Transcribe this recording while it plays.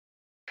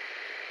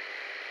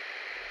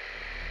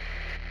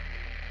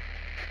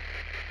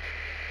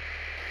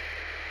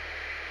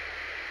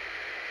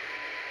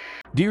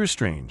Dear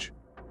Strange,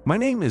 my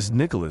name is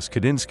Nicholas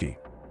Kadinsky.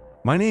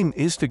 My name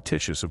is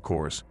fictitious, of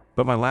course,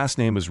 but my last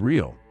name is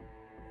real.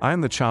 I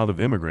am the child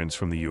of immigrants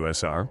from the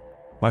USSR.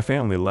 My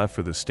family left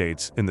for the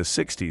States in the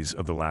 60s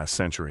of the last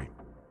century.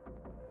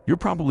 You're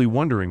probably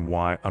wondering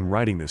why I'm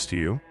writing this to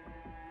you.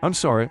 I'm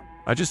sorry,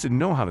 I just didn't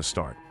know how to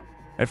start.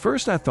 At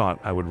first I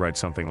thought I would write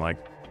something like,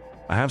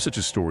 I have such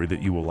a story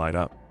that you will light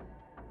up.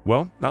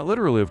 Well, not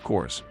literally, of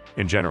course.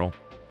 In general,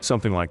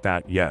 something like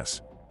that,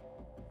 yes.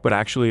 But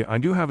actually, I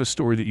do have a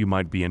story that you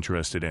might be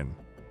interested in.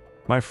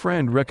 My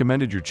friend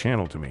recommended your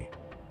channel to me.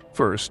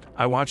 First,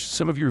 I watched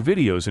some of your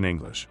videos in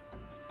English,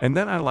 and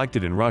then I liked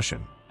it in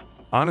Russian.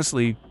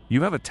 Honestly,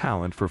 you have a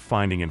talent for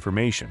finding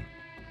information.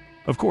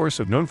 Of course,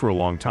 I've known for a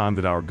long time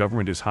that our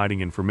government is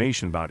hiding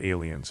information about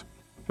aliens,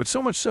 but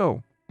so much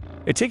so,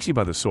 it takes you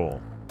by the soul.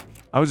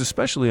 I was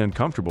especially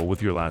uncomfortable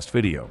with your last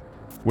video,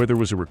 where there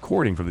was a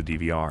recording from the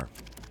DVR.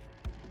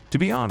 To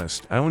be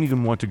honest, I don't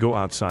even want to go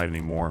outside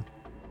anymore.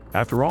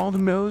 After all, who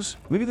knows,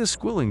 maybe the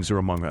Squillings are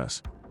among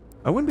us.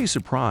 I wouldn't be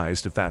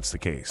surprised if that's the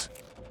case.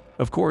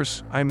 Of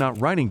course, I am not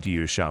writing to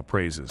you to shout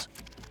praises.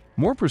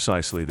 More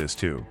precisely this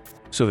too,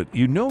 so that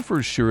you know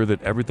for sure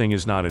that everything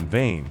is not in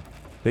vain,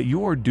 that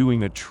you are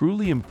doing a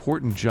truly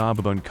important job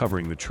of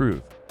uncovering the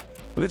truth.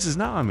 But this is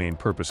not my main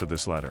purpose of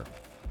this letter.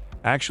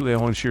 Actually, I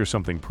want to share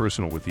something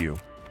personal with you.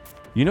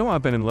 You know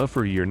I've been in love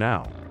for a year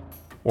now,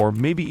 or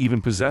maybe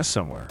even possessed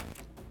somewhere.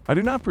 I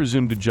do not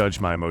presume to judge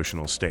my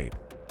emotional state.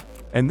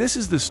 And this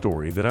is the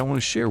story that I want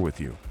to share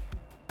with you.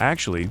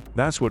 Actually,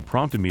 that's what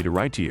prompted me to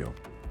write to you.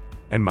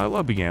 And my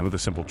love began with a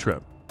simple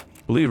trip.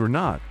 Believe it or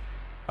not,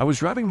 I was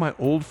driving my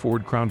old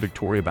Ford Crown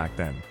Victoria back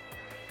then.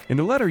 In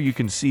the letter you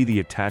can see the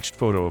attached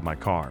photo of my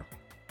car.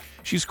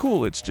 She's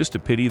cool, it's just a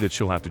pity that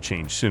she'll have to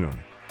change soon.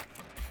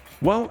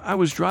 Well, I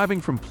was driving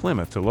from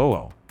Plymouth to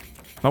Lowell.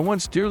 My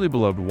once dearly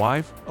beloved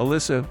wife,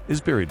 Alyssa, is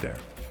buried there.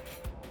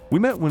 We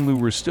met when we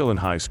were still in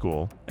high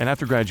school, and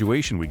after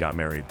graduation we got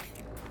married.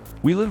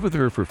 We lived with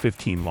her for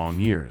 15 long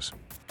years.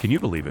 Can you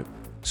believe it?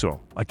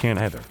 So, I can't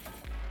either.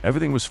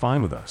 Everything was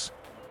fine with us.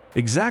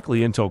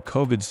 Exactly until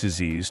COVID's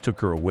disease took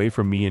her away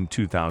from me in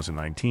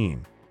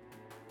 2019.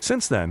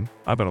 Since then,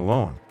 I've been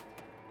alone.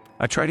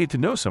 I tried to get to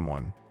know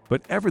someone,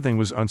 but everything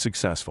was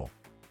unsuccessful.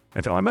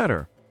 Until I met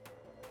her.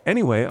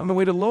 Anyway, on the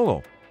way to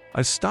Lowell,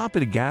 I stopped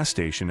at a gas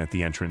station at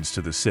the entrance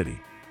to the city.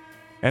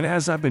 And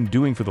as I've been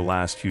doing for the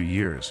last few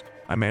years,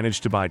 I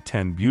managed to buy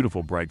 10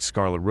 beautiful bright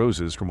scarlet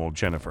roses from old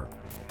Jennifer.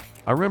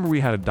 I remember we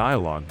had a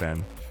dialogue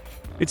then.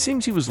 It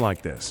seems he was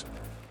like this.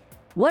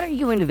 What are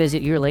you in to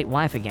visit your late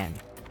wife again?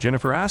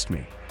 Jennifer asked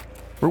me.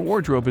 Her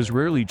wardrobe has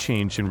rarely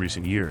changed in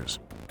recent years.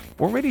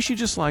 Or maybe she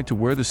just liked to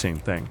wear the same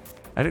thing.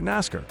 I didn't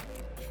ask her.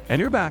 And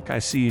you're back, I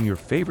see, in your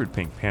favorite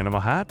pink Panama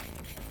hat.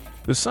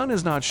 The sun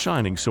is not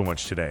shining so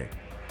much today.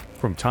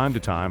 From time to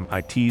time, I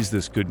tease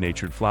this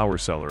good-natured flower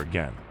seller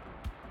again.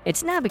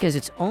 It's now because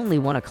it's only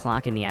 1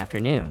 o'clock in the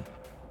afternoon,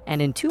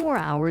 and in 2 more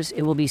hours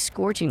it will be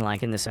scorching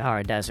like in the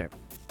Sahara Desert.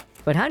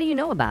 But how do you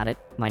know about it,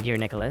 my dear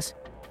Nicholas?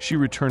 She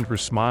returned her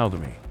smile to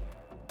me.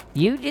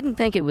 You didn't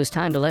think it was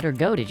time to let her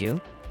go, did you?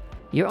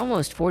 You're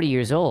almost 40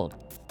 years old,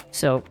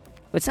 so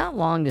it's not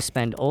long to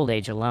spend old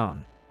age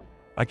alone.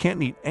 I can't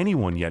meet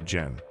anyone yet,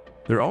 Jen.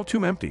 They're all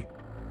too empty.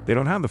 They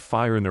don't have the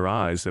fire in their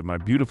eyes that my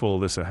beautiful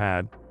Alyssa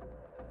had.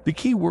 The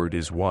key word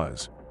is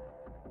was.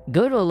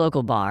 Go to a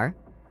local bar,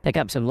 pick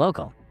up some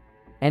local,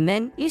 and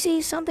then, you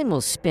see, something will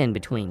spin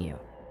between you.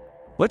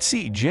 Let's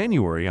see,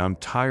 January, I'm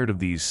tired of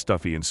these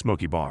stuffy and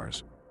smoky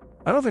bars.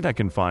 I don't think I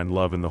can find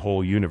love in the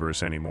whole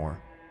universe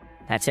anymore.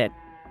 That's it.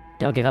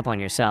 Don't give up on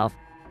yourself.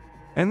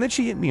 And then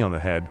she hit me on the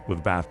head with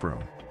a bath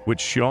broom, which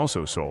she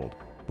also sold.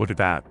 Look at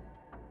that.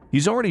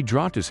 He's already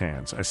dropped his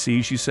hands, I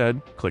see, she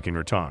said, clicking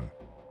her tongue.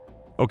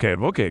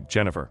 Okay,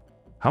 Jennifer.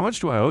 How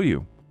much do I owe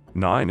you?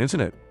 9, isn't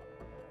it?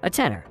 A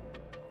tenner.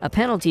 A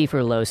penalty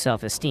for low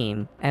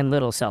self-esteem and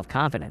little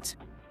self-confidence.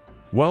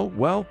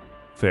 Well,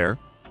 fair.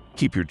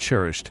 Keep your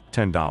cherished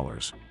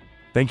 $10.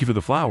 Thank you for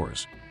the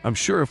flowers. I'm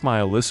sure if my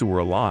Alyssa were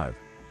alive,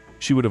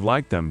 she would have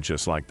liked them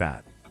just like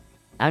that.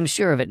 I'm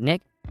sure of it,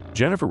 Nick.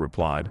 Jennifer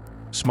replied,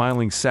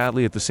 smiling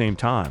sadly at the same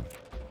time.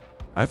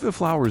 I took the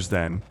flowers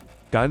then,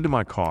 got into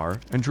my car,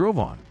 and drove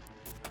on.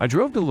 I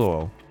drove to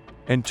Lowell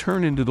and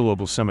turned into the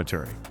local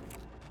cemetery.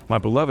 My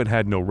beloved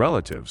had no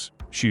relatives.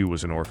 She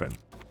was an orphan.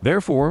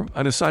 Therefore,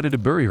 I decided to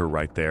bury her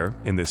right there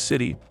in this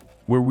city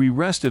where we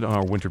rested on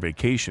our winter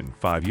vacation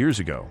 5 years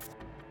ago.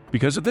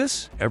 Because of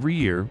this, every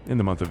year in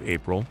the month of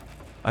April,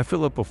 I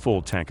fill up a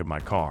full tank of my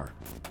car,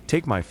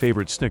 take my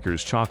favorite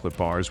Snickers chocolate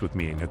bars with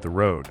me and hit the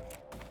road.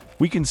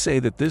 We can say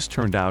that this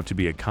turned out to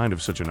be a kind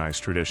of such a nice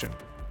tradition,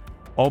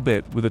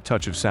 albeit with a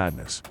touch of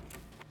sadness.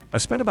 I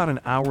spent about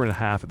an hour and a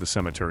half at the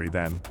cemetery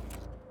then.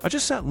 I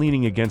just sat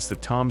leaning against the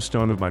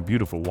tombstone of my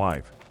beautiful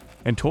wife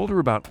and told her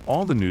about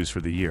all the news for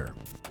the year,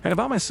 and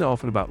about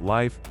myself and about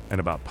life and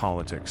about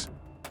politics.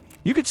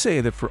 You could say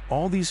that for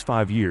all these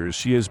 5 years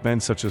she has been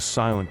such a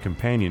silent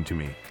companion to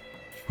me,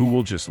 who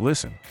will just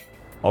listen.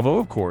 Although,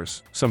 of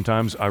course,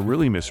 sometimes I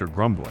really miss her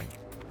grumbling.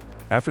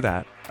 After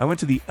that, I went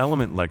to the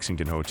Element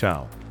Lexington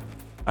Hotel.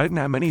 I didn't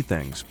have many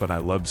things, but I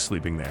loved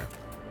sleeping there.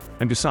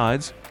 And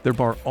besides, their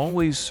bar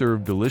always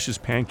served delicious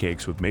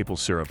pancakes with maple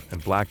syrup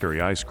and blackberry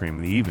ice cream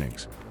in the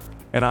evenings.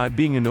 And I,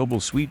 being a noble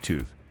sweet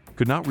tooth,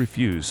 could not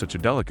refuse such a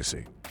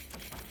delicacy.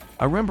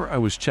 I remember I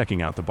was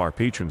checking out the bar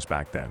patrons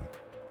back then,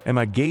 and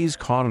my gaze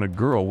caught on a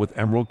girl with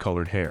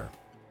emerald-colored hair.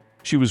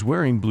 She was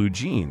wearing blue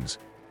jeans,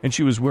 and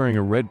she was wearing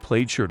a red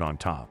plaid shirt on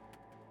top.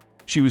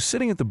 She was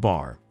sitting at the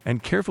bar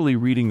and carefully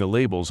reading the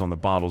labels on the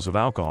bottles of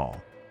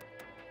alcohol.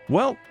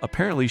 Well,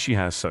 apparently she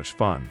has such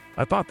fun,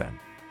 I thought then.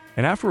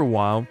 And after a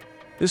while,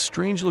 this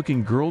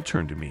strange-looking girl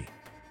turned to me,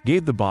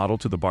 gave the bottle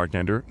to the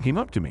bartender, came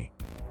up to me.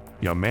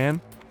 "Young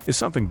man, is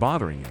something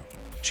bothering you?"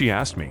 She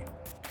asked me.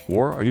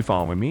 "Or are you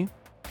following me?"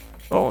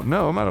 "Oh,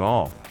 no, not at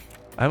all."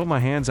 I held my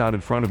hands out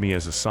in front of me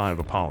as a sign of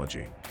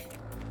apology.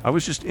 "I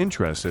was just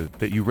interested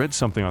that you read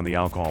something on the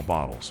alcohol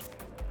bottles.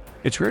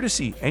 It's rare to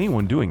see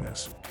anyone doing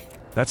this."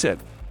 "That's it.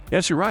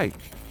 Yes, you're right.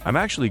 I'm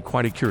actually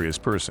quite a curious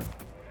person.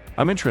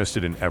 I'm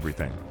interested in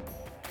everything.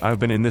 I've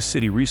been in this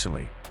city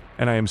recently,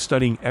 and I am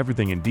studying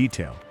everything in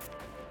detail."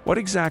 "What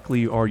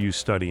exactly are you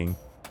studying?"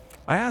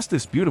 I asked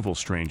this beautiful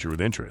stranger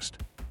with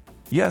interest.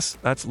 "Yes,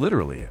 that's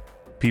literally it.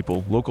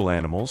 People, local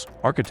animals,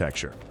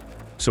 architecture.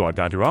 So I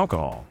got to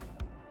alcohol.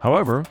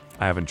 However,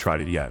 I haven't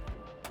tried it yet.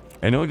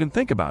 And no one can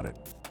think about it,"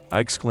 I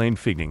exclaimed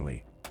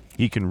feelingly.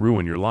 "He can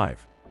ruin your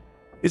life."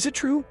 "Is it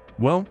true?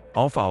 Well,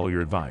 I'll follow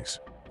your advice.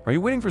 Are you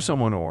waiting for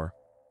someone or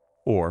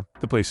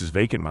the place is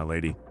vacant, my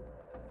lady.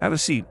 Have a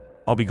seat.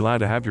 I'll be glad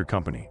to have your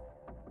company."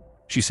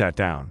 She sat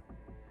down,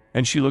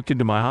 and she looked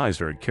into my eyes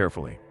very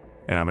carefully,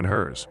 and I'm in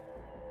hers.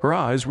 Her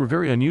eyes were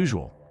very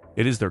unusual.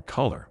 It is their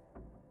color.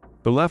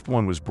 The left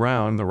one was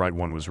brown, the right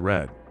one was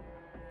red.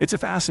 It's a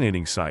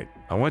fascinating sight,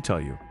 I want to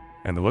tell you,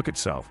 and the look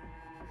itself.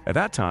 At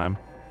that time,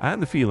 I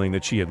had the feeling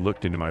that she had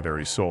looked into my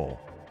very soul.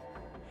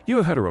 "You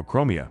have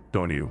heterochromia,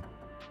 don't you?"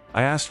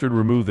 I asked her to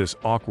remove this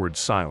awkward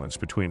silence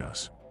between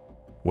us.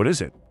 "What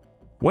is it?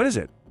 What is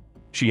it?"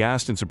 she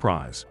asked in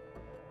surprise.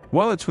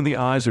 "Well, it's when the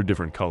eyes are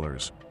different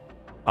colors."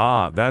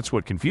 "Ah, that's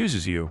what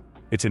confuses you.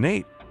 It's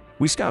innate.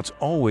 We Scouts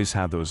always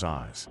have those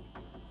eyes.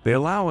 They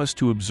allow us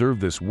to observe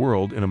this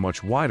world in a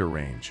much wider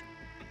range."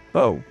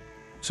 "Oh,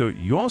 so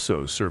you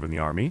also serve in the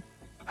Army?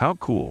 How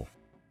cool!"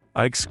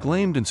 I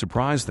exclaimed in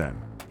surprise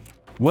then.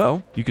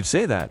 "Well, you could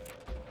say that."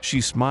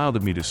 She smiled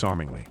at me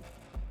disarmingly.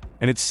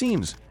 And it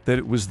seems that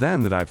it was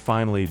then that I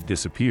finally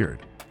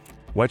disappeared.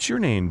 "What's your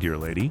name, dear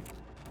lady?"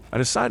 I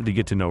decided to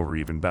get to know her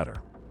even better.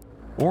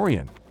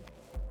 "Orion."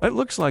 "It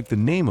looks like the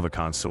name of a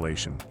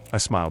constellation." I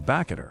smiled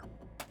back at her.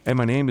 "And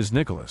my name is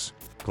Nicholas.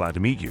 Glad to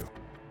meet you."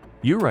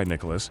 "You're right,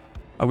 Nicholas.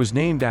 I was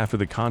named after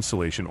the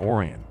constellation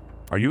Orion.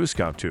 Are you a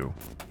Scout too?"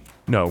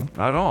 "No,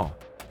 not at all.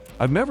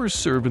 I've never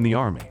served in the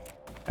Army.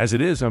 As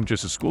it is, I'm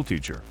just a school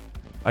teacher.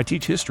 I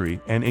teach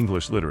history and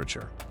English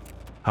literature."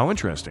 "How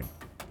interesting.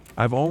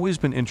 I've always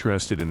been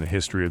interested in the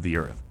history of the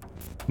Earth.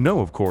 No,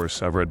 of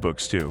course, I've read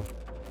books too.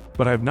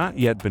 But I've not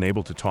yet been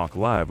able to talk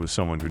live with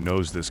someone who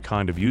knows this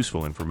kind of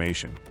useful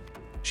information,"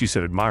 she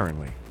said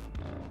admiringly.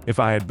 If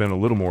I had been a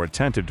little more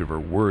attentive to her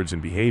words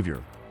and behavior,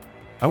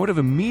 I would have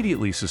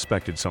immediately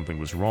suspected something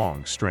was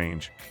wrong,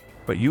 strange.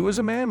 But you as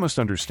a man must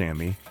understand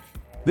me.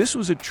 This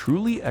was a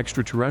truly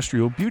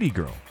extraterrestrial beauty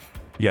girl.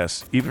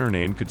 Yes, even her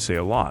name could say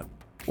a lot.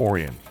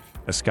 Orion,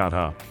 a Scout,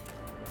 huh?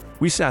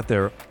 We sat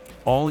there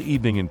all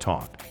evening and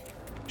talked.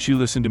 She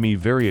listened to me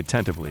very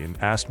attentively and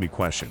asked me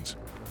questions.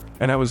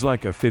 And I was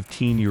like a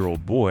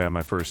 15-year-old boy on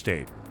my first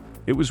date.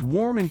 It was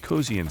warm and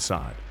cozy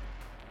inside.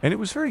 And it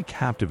was very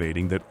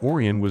captivating that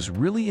Orion was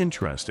really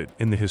interested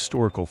in the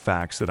historical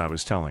facts that I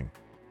was telling.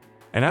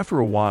 And after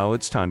a while,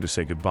 it's time to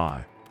say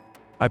goodbye.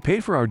 I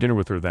paid for our dinner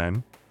with her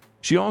then.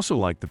 She also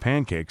liked the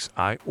pancakes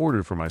I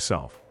ordered for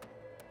myself.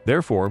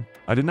 Therefore,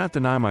 I did not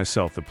deny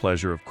myself the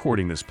pleasure of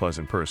courting this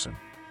pleasant person.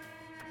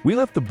 We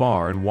left the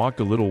bar and walked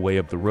a little way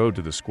up the road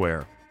to the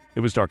square. It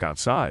was dark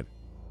outside,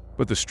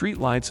 but the street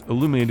lights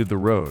illuminated the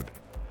road.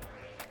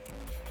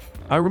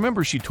 I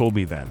remember she told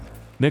me then,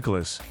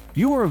 "Nicholas,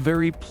 you are a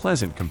very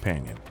pleasant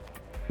companion.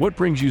 What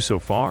brings you so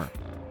far?"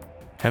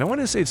 And I want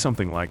to say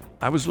something like,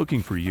 "I was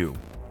looking for you,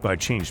 but I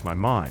changed my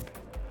mind."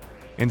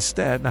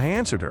 Instead, I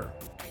answered her.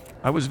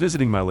 I was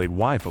visiting my late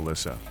wife,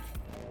 Alyssa.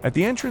 At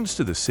the entrance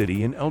to the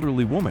city, an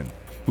elderly woman,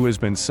 who has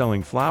been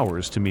selling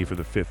flowers to me for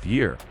the 5th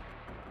year,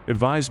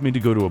 advised me to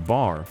go to a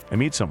bar and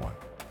meet someone.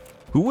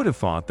 Who would have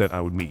thought that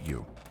I would meet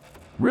you?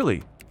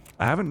 Really,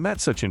 I haven't met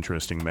such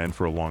interesting men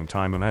for a long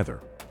time either.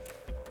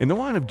 In the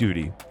line of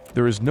duty,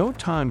 there is no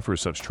time for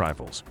such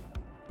trifles.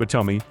 But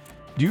tell me,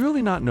 do you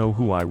really not know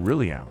who I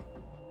really am?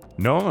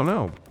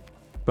 No.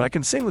 But I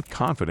can say with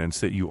confidence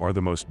that you are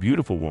the most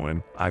beautiful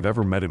woman I've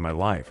ever met in my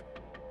life.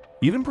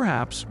 Even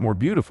perhaps more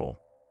beautiful.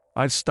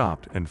 I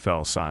stopped and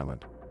fell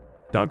silent.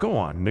 "Now go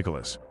on,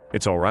 Nicholas.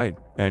 It's all right,"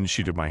 and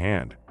she took my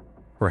hand.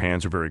 Her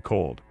hands are very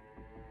cold.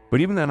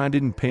 But even then I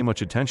didn't pay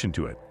much attention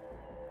to it.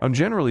 I'm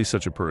generally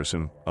such a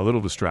person, a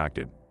little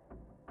distracted.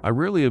 I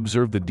rarely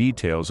observe the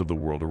details of the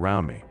world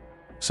around me.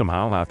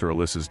 Somehow, after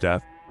Alyssa's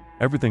death,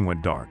 everything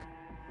went dark.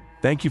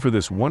 "Thank you for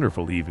this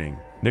wonderful evening,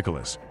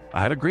 Nicholas.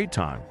 I had a great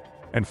time."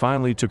 and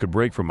finally took a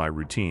break from my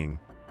routine,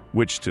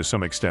 which to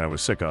some extent I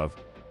was sick of,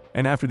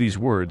 and after these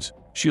words,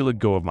 she let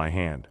go of my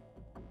hand.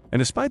 And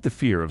despite the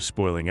fear of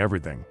spoiling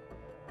everything,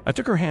 I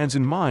took her hands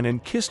in mine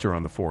and kissed her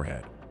on the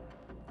forehead.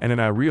 And then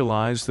I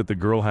realized that the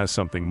girl has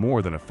something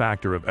more than a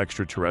factor of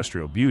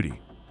extraterrestrial beauty.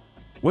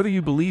 Whether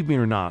you believe me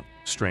or not,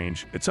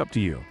 strange, it's up to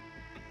you.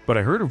 But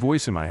I heard her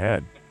voice in my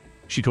head.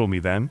 She told me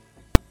then,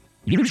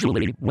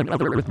 Usually, when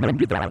other Earthmen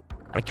do that,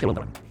 I kill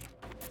them.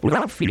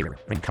 Without fear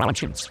and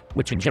conscience,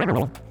 which in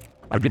general,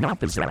 I do not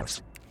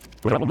possess.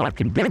 But I will not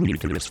condemn you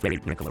to this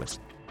fate, Nicholas.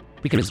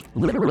 Because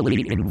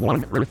literally in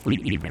one earthly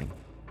evening,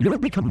 you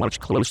have become much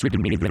closer to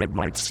me than it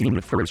might seem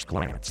at first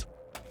glance.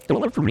 Don't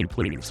look for me,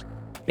 please.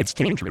 It's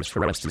dangerous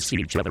for us to see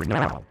each other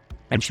now.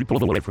 And she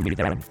pulled away from me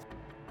then.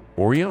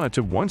 Oriana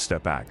took one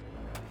step back,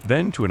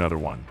 then to another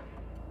one.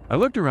 I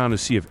looked around to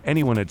see if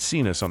anyone had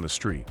seen us on the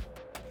street.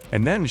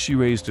 And then she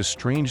raised a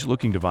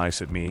strange-looking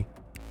device at me.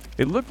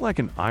 It looked like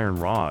an iron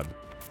rod,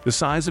 the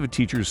size of a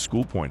teacher's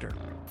school pointer.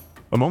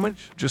 A moment,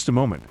 just a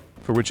moment,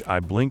 for which I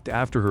blinked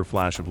after her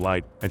flash of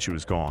light and she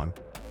was gone.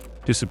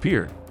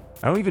 Disappeared.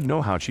 I don't even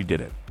know how she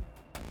did it.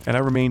 And I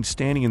remained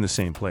standing in the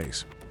same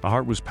place. My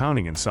heart was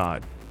pounding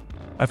inside.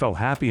 I felt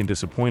happy and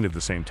disappointed at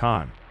the same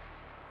time.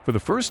 For the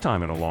first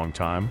time in a long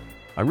time,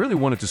 I really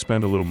wanted to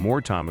spend a little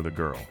more time with a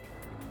girl.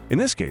 In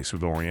this case,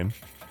 with Orion.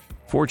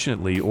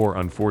 Fortunately or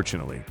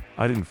unfortunately,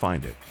 I didn't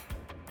find it.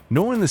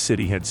 No one in the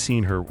city had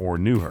seen her or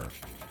knew her.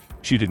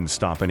 She didn't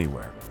stop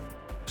anywhere.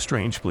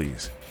 Strange,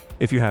 please.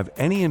 If you have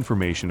any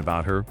information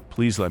about her,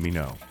 please let me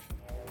know.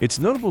 Its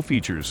notable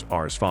features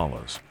are as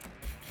follows.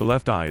 The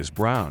left eye is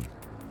brown,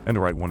 and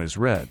the right one is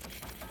red.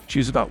 She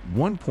is about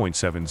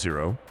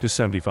 1.70 to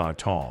 75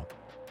 tall.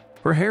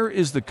 Her hair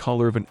is the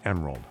color of an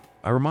emerald,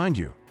 I remind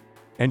you,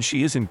 and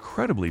she is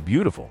incredibly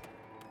beautiful.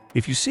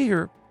 If you see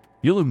her,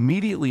 you'll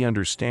immediately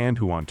understand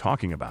who I'm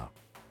talking about.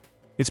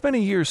 It's been a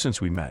year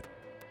since we met,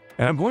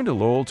 and I'm going to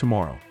Lowell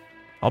tomorrow.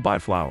 I'll buy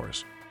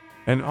flowers,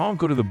 and I'll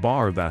go to the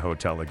bar of that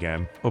hotel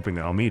again, hoping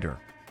that I'll meet her.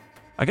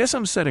 I guess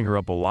I'm setting her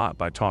up a lot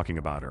by talking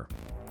about her,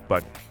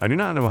 but I do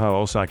not know how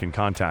else I can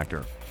contact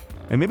her.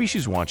 And maybe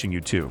she's watching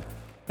you too,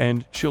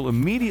 and she'll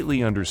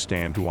immediately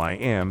understand who I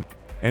am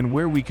and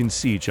where we can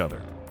see each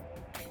other.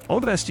 All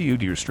the best to you,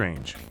 dear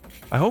Strange.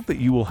 I hope that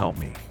you will help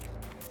me.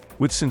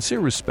 With sincere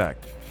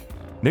respect,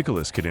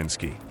 Nicholas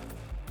Kadinsky.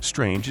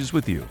 Strange is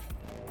with you.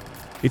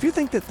 If you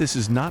think that this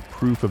is not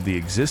proof of the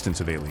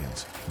existence of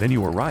aliens, then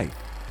you are right.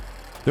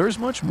 There is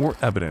much more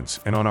evidence,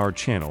 and on our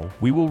channel,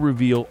 we will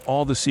reveal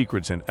all the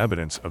secrets and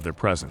evidence of their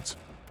presence.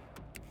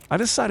 I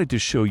decided to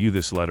show you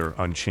this letter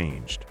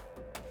unchanged.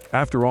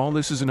 After all,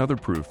 this is another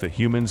proof that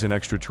humans and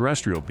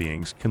extraterrestrial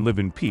beings can live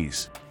in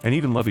peace and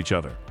even love each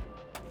other.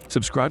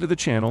 Subscribe to the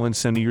channel and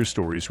send me your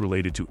stories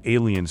related to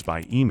aliens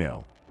by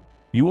email.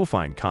 You will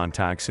find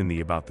contacts in the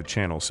About the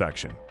Channel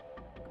section.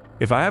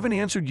 If I haven't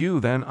answered you,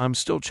 then I'm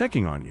still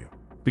checking on you,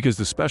 because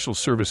the special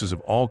services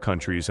of all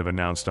countries have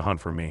announced a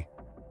hunt for me.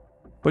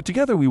 But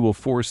together we will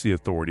force the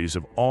authorities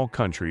of all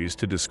countries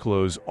to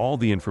disclose all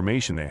the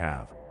information they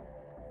have.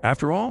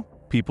 After all,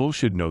 people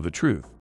should know the truth.